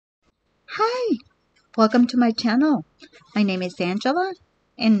Hi, welcome to my channel. My name is Angela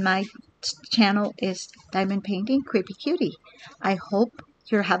and my channel is Diamond Painting Creepy Cutie. I hope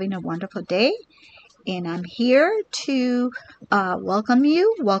you're having a wonderful day and I'm here to welcome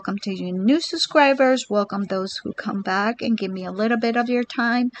you. Welcome to your new subscribers. Welcome those who come back and give me a little bit of your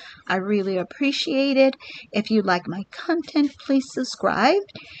time. I really appreciate it. If you like my content, please subscribe.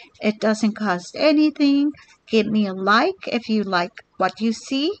 It doesn't cost anything. Give me a like if you like what you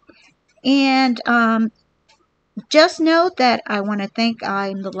see. And just know that I want to thank,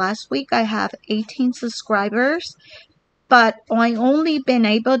 in the last week I have 18 subscribers, but I only been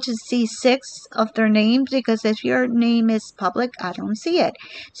able to see 6 of their names because if your name is public, I don't see it.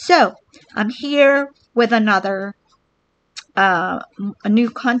 So I'm here with another a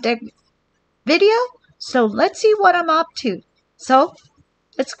new content video. So let's see what I'm up to. So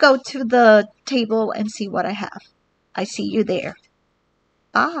let's go to the table and see what I have. I see you there.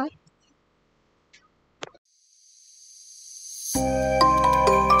 Bye.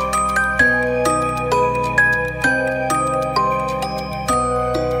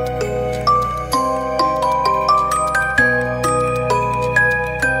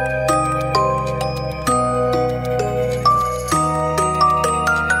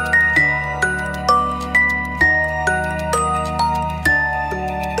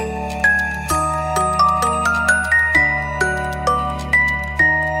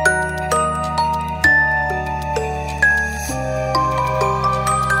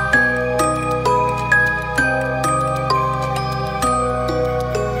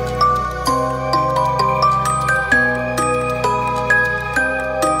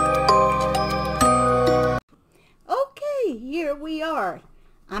 Here we are.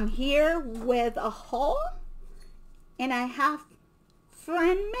 I'm here with a haul and I have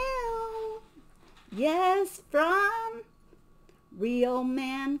friend mail. Yes, from Real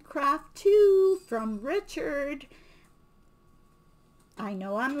Man Craft 2 from Richard. I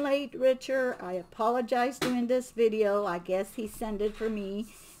know I'm late, Richard. I apologize doing this video. I guess he sent it for me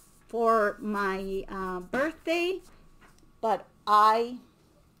for my birthday, but I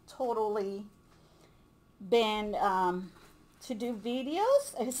totally been to do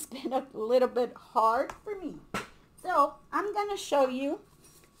videos. It's been a little bit hard for me. So I'm going to show you.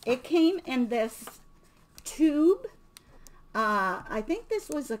 It came in this tube. I think this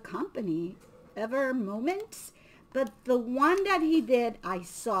was a company, Ever Moments. But the one that he did, I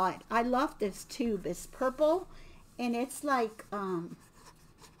saw it. I love this tube. It's purple and it's like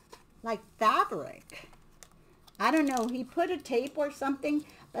fabric. I don't know. He put a tape or something,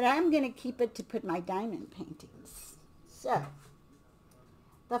 but I'm going to keep it to put my diamond paintings. So,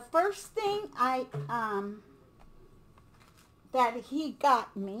 the first thing that he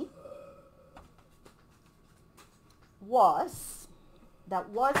got me was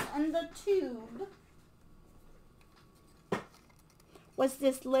in the tube was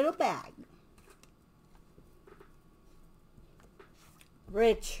this little bag.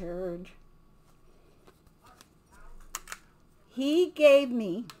 Richard, he gave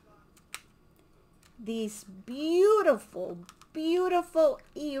me these beautiful, beautiful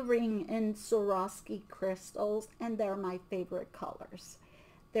earring in Swarovski crystals, and they're my favorite colors.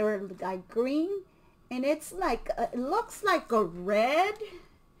 They're like green, and it's like, it looks like a red,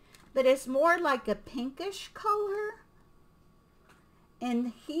 but it's more like a pinkish color.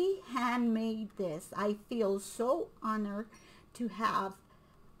 And he handmade this. I feel so honored to have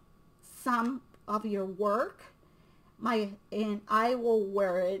some of your work. And I will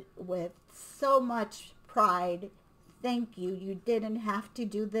wear it with so much pride. Thank you. You didn't have to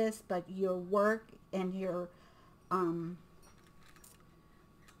do this, but your work and your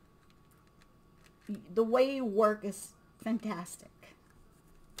the way you work is fantastic.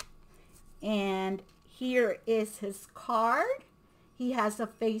 And here is his card. He has a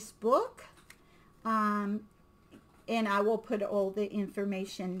Facebook, and I will put all the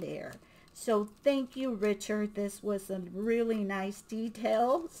information there. So thank you, Richard. This was a really nice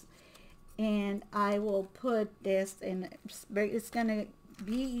details. And I will put this in, it's going to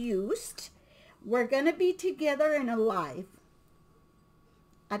be used. We're going to be together in a live.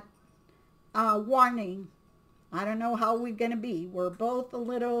 Warning. I don't know how we're going to be. We're both a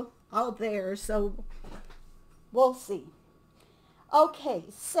little out there, so we'll see. Okay,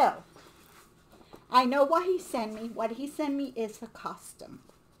 so I know what he sent me. What he sent me is a costume.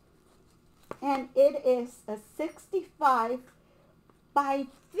 And it is a 65 by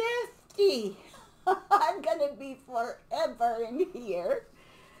 50. I'm going to be forever in here.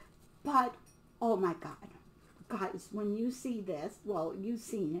 But, oh my God. Guys, when you see this, well, you've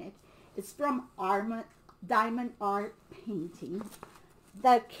seen it. It's from Diamond Art Painting.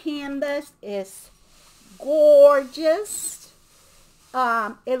 The canvas is gorgeous.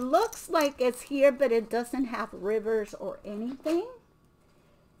 It looks like it's here, but it doesn't have rivers or anything.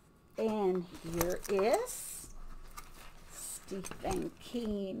 And here is Stephen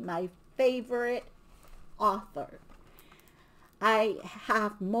King, my favorite author. I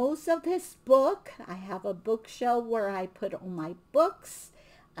have most of his book. I have a bookshelf where I put all my books.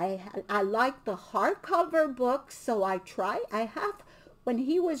 I like the hardcover books, so I have, when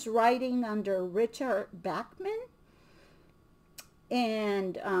he was writing under Richard Bachman,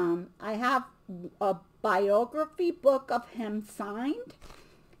 and I have a biography book of him signed,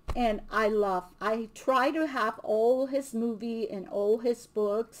 and I try to have all his movie and all his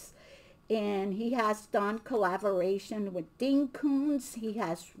books, and he has done collaboration with Dean Koontz. He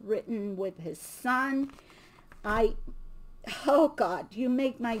has written with his son. Oh God, you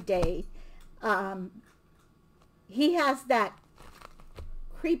make my day. He has that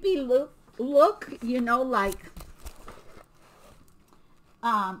creepy look, you know, like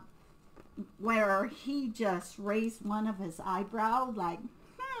where he just raised one of his eyebrows, like,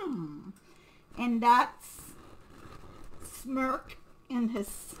 and that's smirk in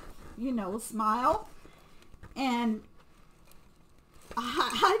his, you know, smile. And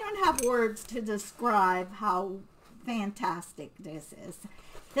I don't have words to describe how fantastic this is.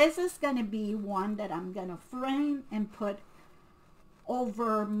 This is going to be one that I'm going to frame and put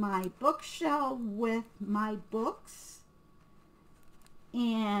over my bookshelf with my books.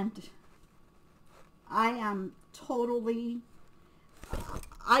 And I am totally,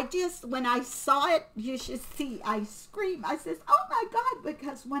 when I saw it, you should see, I screamed. I says, oh my God,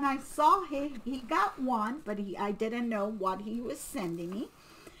 because when I saw he got one, but I didn't know what he was sending me.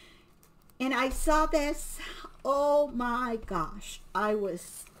 And I saw this, oh my gosh, I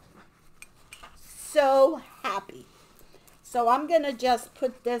was so happy. So I'm going to just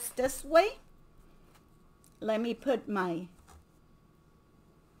put this way. Let me put my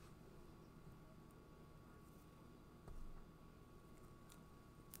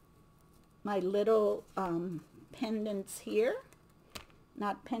little pendants here.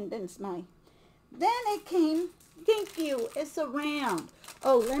 Not pendants, then it came, thank you, it's around.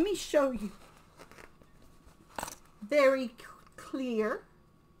 Oh, let me show you. Very clear.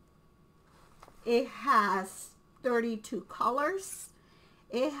 It has 32 colors.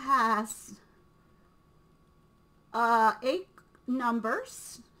 It has 8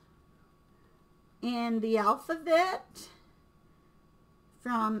 numbers in the alphabet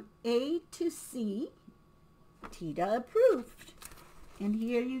from A to C. Tita approved. And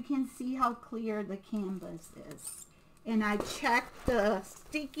here you can see how clear the canvas is. And I checked the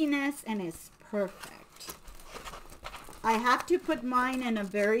stickiness and it's perfect. I have to put mine in a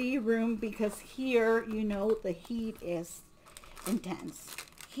very room because here, you know, the heat is intense.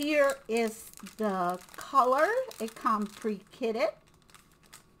 Here is the color. It comes pre-kitted.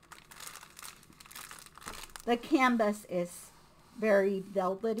 The canvas is very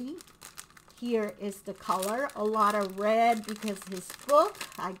velvety. Here is the color. A lot of red because his book,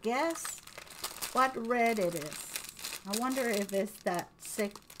 I guess. What red it is. I wonder if it's that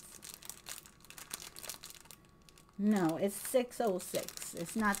 6. No, it's 606.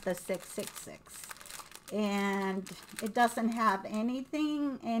 It's not the 666. And it doesn't have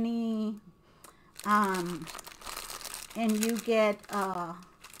anything, and you get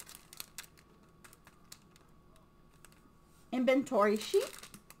inventory sheet.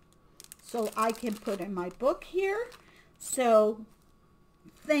 So I can put in my book here. So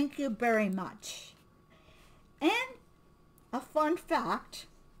thank you very much. And a fun fact,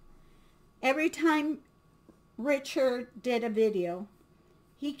 every time Richard did a video,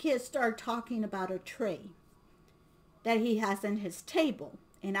 he could start talking about a tray that he has in his table.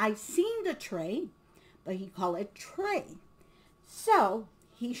 And I seen the tray, but he called it tray. So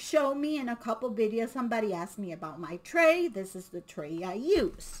he showed me in a couple videos, somebody asked me about my tray. This is the tray I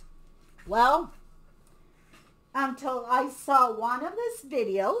use. Well, until I saw one of his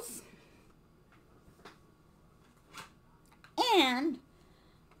videos, and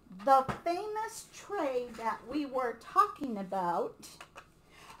the famous tray that we were talking about.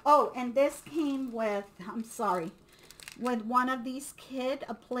 Oh, and this came with, I'm sorry, with one of these kit,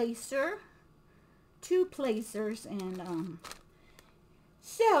 a placer, 2 placers, and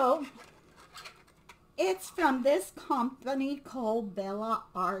so it's from this company called Bella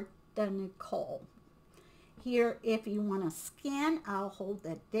Art de Nicole. Here, if you want to scan, I'll hold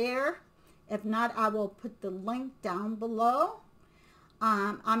it there. If not, I will put the link down below.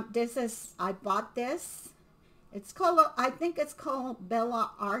 I bought this. It's called, I think it's called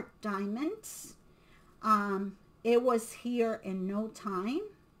Bella Art Diamonds. It was here in no time.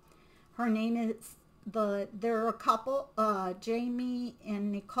 Her name is, they're a couple, Jamie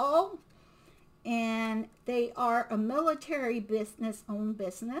and Nicole, and they are a military business-owned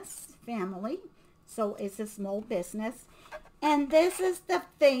business family. So it's a small business. And this is the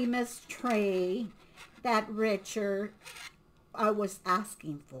famous tray that Richard, I was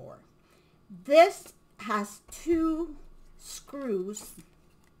asking for. This has 2 screws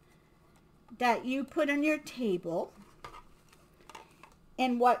that you put on your table.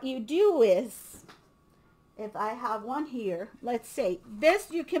 And what you do is, if I have one here, let's say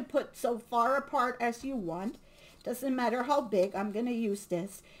this you can put so far apart as you want. Doesn't matter how big. I'm going to use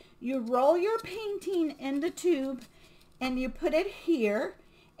this. You roll your painting in the tube and you put it here,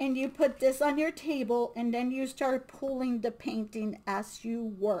 and you put this on your table, and then you start pulling the painting as you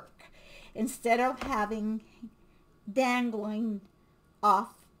work, instead of having dangling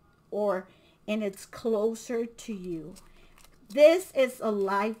off, and it's closer to you. This is a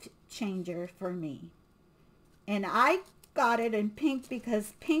life changer for me. And I got it in pink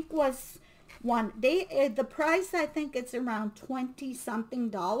because pink was the price, I think it's around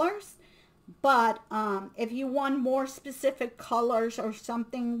 $20-something. But if you want more specific colors or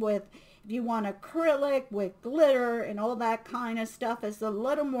something if you want acrylic with glitter and all that kind of stuff, it's a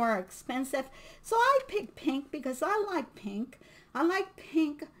little more expensive. So I picked pink because I like pink. I like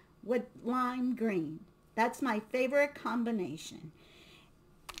pink with lime green. That's my favorite combination.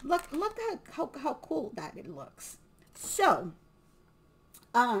 Look at how cool that it looks. So,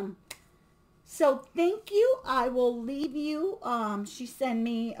 so thank you. I will leave you. She sent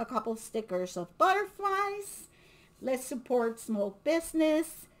me a couple stickers of butterflies. Let's support small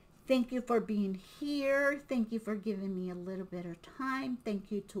business. Thank you for being here. Thank you for giving me a little bit of time.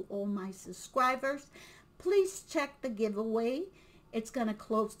 Thank you to all my subscribers. Please check the giveaway. It's going to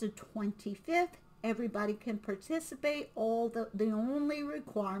close the 25th. Everybody can participate. The only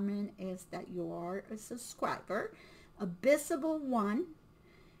requirement is that you are a subscriber, a visible one.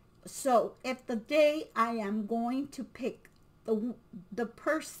 So if the day I am going to pick the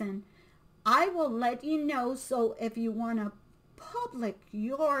person, I will let you know. So if you want to public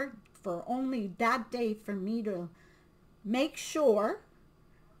for only that day for me to make sure,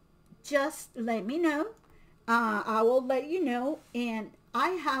 just let me know. I will let you know. And I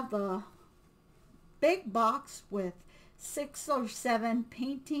have a big box with 6 or 7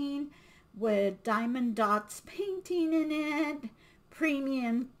 painting with diamond dots painting in it,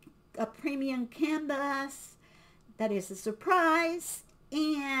 a premium canvas that is a surprise,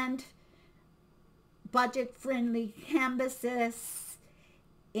 and budget friendly canvases,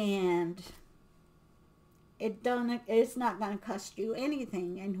 and it's not going to cost you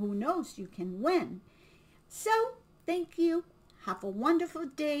anything, and who knows, you can win. So thank you. Have a wonderful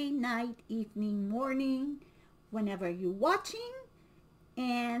day, night, evening, morning, whenever you're watching,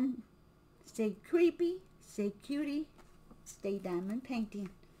 and stay creepy, stay cutie, stay diamond painting.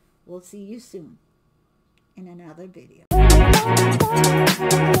 We'll see you soon in another video.